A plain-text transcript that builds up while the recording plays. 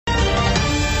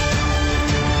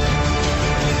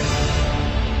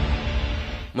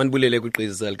Manibulele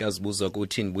kwiqhiza likazibuzwa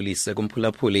kuthi nibulise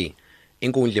kumphulaphuli.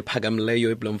 Inkundla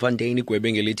ephakamileyo eBloemfontein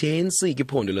igwebe ngelithi iANC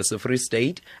kwiphondo lase Free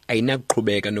State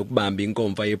ayinakuqhubeka nokubamba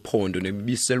inkomfa yephondo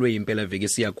nebimiselwe impela-veki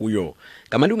esiya kuyo.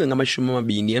 Ngamalungu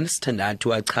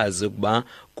angama-26 achaze ukuba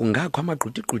kungakho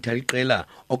amagquthiqhuthi aliqela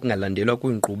okungalandelwa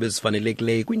kwiinkqubo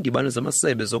ezifanelekileyo kwiindibano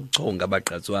zamasebe zokuchonga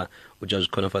abagqatswa. Ujaji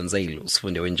Khonafanzile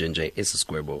usifunde wenjenje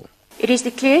esisigwebo. It is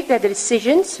declared that the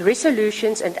decisions,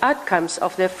 resolutions and outcomes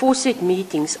of the aforesaid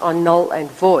meetings are null and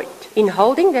void. In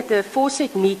holding that the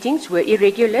aforesaid meetings were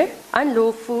irregular,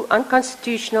 unlawful,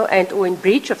 unconstitutional and or in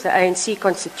breach of the ANC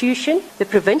Constitution, the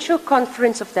Provincial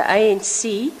Conference of the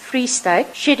ANC Free State,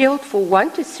 scheduled for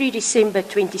 1 to 3 December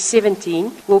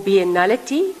 2017, will be a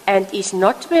nullity and is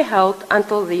not to be held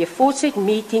until the aforesaid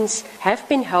meetings have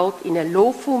been held in a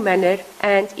lawful manner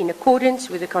and in accordance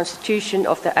with the Constitution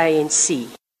of the ANC.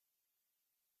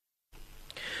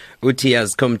 Uthi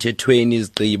azikhomthethweni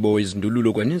izigqibo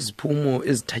izindululo kwaneziphumo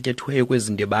ezithatyathweyo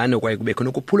kwezindibano kwaye kubekho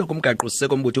nokuphula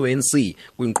komgaqo-siseko wombutho we-ANC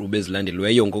kwiinkqubo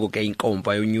ezilandelweyo ngoko ke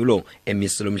inkomfa yonyulo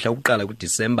emiselwe mhla wokuqala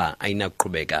kuDisemba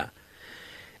ayinakuqhubeka.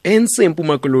 ANC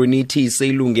Mpuma Koloni ithi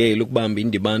seyilungele ukubamba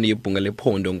indibano yebhunga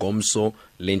lephondo ngomso.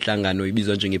 Le nhlangano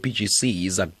ibizwa njenge-PGC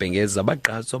iza kubhengeza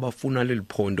abagqatswa abafuna leli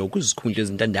phondo kwizikhundla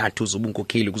ezintandathu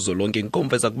zobunkokheli kuzolonke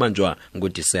inkomfa eza kubanjwa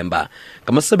ngoDisemba.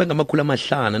 Ngamasebe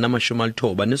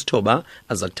ngama-90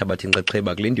 aza kuthabatha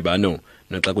inxaxheba kule ndibano.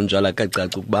 Naxa kunjalo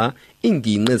akacaca ukuba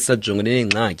ingingqi ezisajongene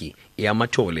nengxaki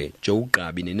eyamathole Joe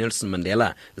Uqabi neNelson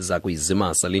Mandela za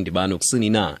kuyizimasa le ndibano kusini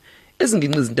na.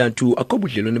 Ezingingqi ezintathu akho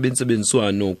budlelwane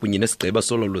bentsebenziswano kunye nesigceba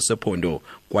sololo sephondo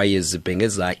kwaye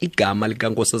zibhengeza igama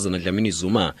likaNkosazana Dlamini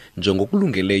Zuma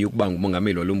njengokulungeleyo ukuba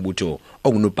ngumongameli walo mbutho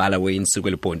okunobhala we-ANC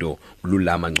kweli phondo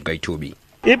Lulama Ngcukaithubi.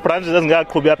 Ii-branches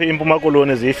ezingaqhubi apha eMpuma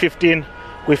Koloni ziyi-15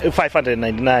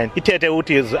 kwi-599. Ithethe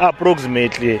uthi is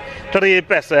approximately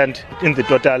 3% in the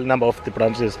total number of the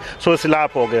branches. So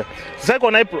silapho ke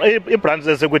zisekhona ii-branches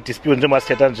ezikwi-dispute njengoba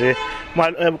sithetha nje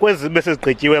kwezi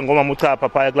besezigqityiwe ngomama uchapha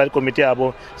phaya kulaa komiti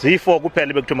yabo ziyi-4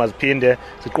 kuphela bekuthiwa maziphinde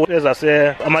ziquka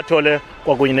ezasemathole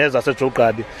kwakunye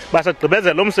nezasejoqabi.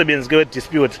 Basagqibezela lo msebenzi ke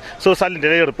we-dispute. So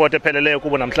salindele iripoti epheleleyo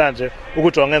kubo namhlanje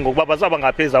ukujonge ngokuba bazaba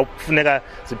ngaphi kufuneka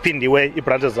ziphindiwe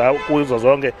ii-branches zawo kuzo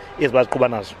zonke ezi baziqhuba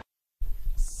nazo.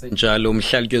 Njalo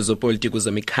umhlalutyi wezopolitiko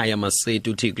zemikhaya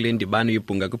Masetu uthi kule ndibano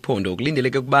yebhunga kwiphondo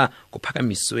kulindeleke ukuba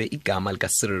kuphakamiswe igama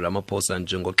likaCyril Ramaphosa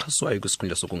njengoxhaswayo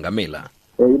kwisikhundla sokungamela.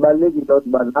 Ibalulekile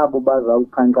ukuthi nabo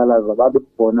bazawuqhankqalaza babe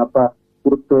khona pha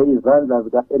kuthiwe izandla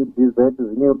zika-LBZ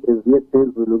zinyuke ziye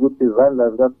phezulu ukuthi izandla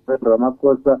zikaCyril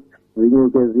Ramaphosa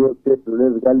zinyuke ziye phezulu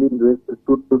ezikaLindwe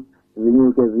Sisulu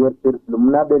zinyuke ziye phezulu.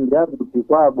 Mna bendiyazi ukuthi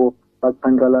kwabo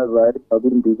baqhankqalazayo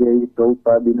babindike iJoe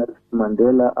Uqabi neNelson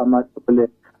Mandela amathole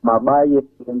mabaye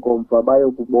enkomfa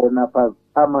bayokubona pha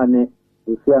amane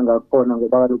zisiya ngakhona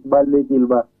ngoba kubalulekile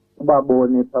uba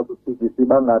ubabone pha ku-PGC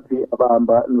bangaphi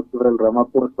abahamba noCyril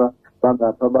Ramaphosa,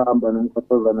 bangaphi abahamba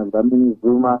noNkosazana Dlamini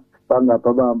Zuma, bangaphi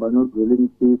abahamba noZweli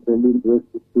Mkhize, Lindwe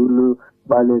Sisulu,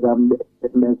 Baleka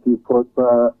Mbeki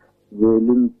Phosa,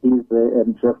 Zweli Mkhize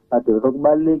and Jeff Adel. So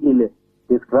kubalulekile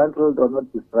disgruntled or not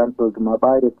disgruntled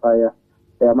mabaye phaya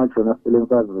amajoni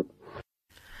aselenkazi.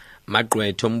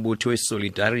 Magqwetha ombutho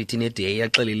weSolidarity neDay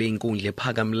yaxelele inkundla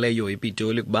ephakamileyo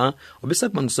ePitoli ukuba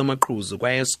ubesakubangiswa amaqhuzu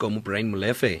kwa-Eskom uBrian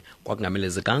Molefe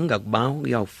kwakungamelezekanga ukuba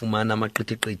uyawufumana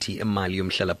amaqithiqithi emali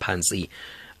yomhlala phansi.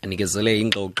 Anikezele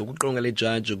ingxoxo kuqonga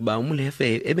lejaji ukuba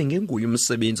uMolefe ebengenguye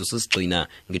umsebenzi osesigxina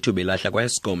ngethuba elahla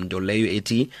kwa-Eskom, nto leyo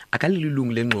ethi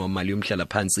akalilungu lengxowa-mali yomhlala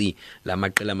phansi. La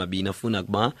maqela amabini afuna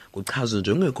ukuba kuchazwe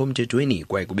njengekho emthethweni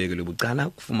kwaye kubekelwe bucala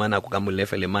kufumana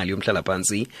kukaMolefe le mali yomhlala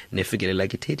phansi nefikelela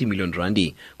kwi-R30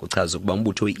 million. Kuchazwe ukuba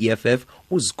umbutho we-EFF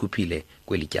uzikhuphile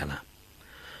kweli tyala.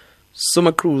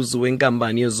 Somaqhuzu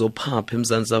wenkampani yezophapha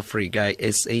eMzantsi Afrika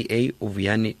SAA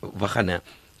uVuyani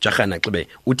Jahana Xebe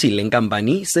uthi le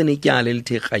nkampani senetyala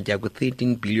elithe kratya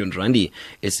kwi-R13 billion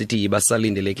esithi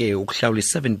basalindeleke ukuhlawula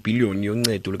i-7 billion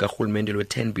yoncedo lukarhulumente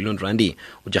lwe-R10 billion.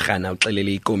 Ujahana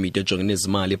uxelele ikomiti ejongene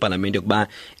nezimali epalamente ukuba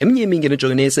eminye imingeni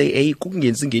ejongene SAA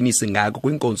kukungenzi ingeniso ngako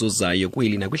kwinkonzo zayo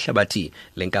kweli nakwihlabathi.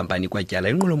 Le nkampani kwatyala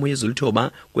inqwelomoya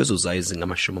ezilithoba kwezo zayo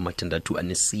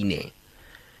ezingama-64.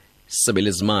 Isebe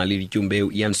lezimali lityumbe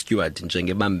uIan Stewart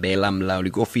njengebambela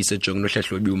mlawuli kwiofisi ejongene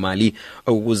nohlahlo lwebyumali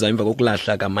okuza emva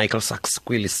kokulahla kaMichael Sachs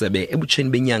kweli sebe ebutsheni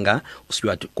benyanga.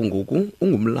 uStewart kungoku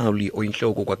ungumlawuli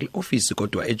oyintloko kwakule ofisi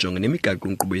kodwa ejongene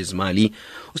nemigaqo-nkqubo yezimali.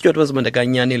 uStewart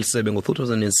wazibandakanya neli sebe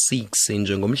ngo-2006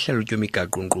 njengomhlalutyi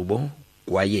wemigaqo-nkqubo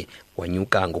kwaye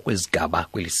wanyuka ngokwezigaba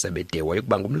kwelisebede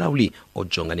wayokuba ngumlawuli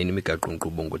ojongane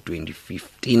nemigaqo-nkqubo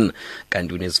ngo-2015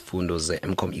 kanti unezifundo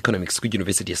ze-MCom Economics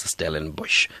kwidyunivesithi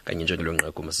yaseStellenbosch kanye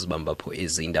njengelonqaku masizibambapho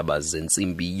ezindaba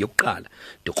zentsimbi yokuqala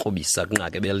ndikrobisa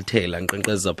kunqake belithela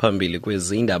nkqenkqeza phambili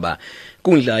kwezindaba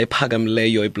Inkundla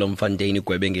ephakamileyo eBloemfontein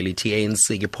igwebe ngelithi iANC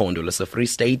kwiphondo lase-Free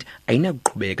State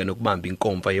ayinakuqhubeka nokubamba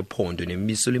inkomfa yephondo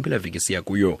nebimiselwe impela-veki esiya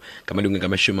kuyo ngamalungu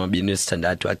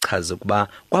angama-26 achaze ukuba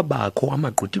kwabakho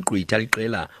amagqwetha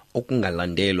aliqela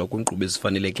okungalandelwa kwinkqubo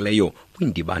ezifanelekileyo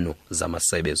kwiindibano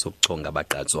zamasebe zokuchonga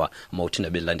abagqatswa mawuthi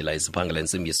nabelandela iziphangela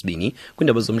entsimbi yesibini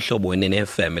kwiindaba zomhlobo wenene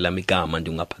FM elamigama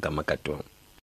ndingaphakama kadwa.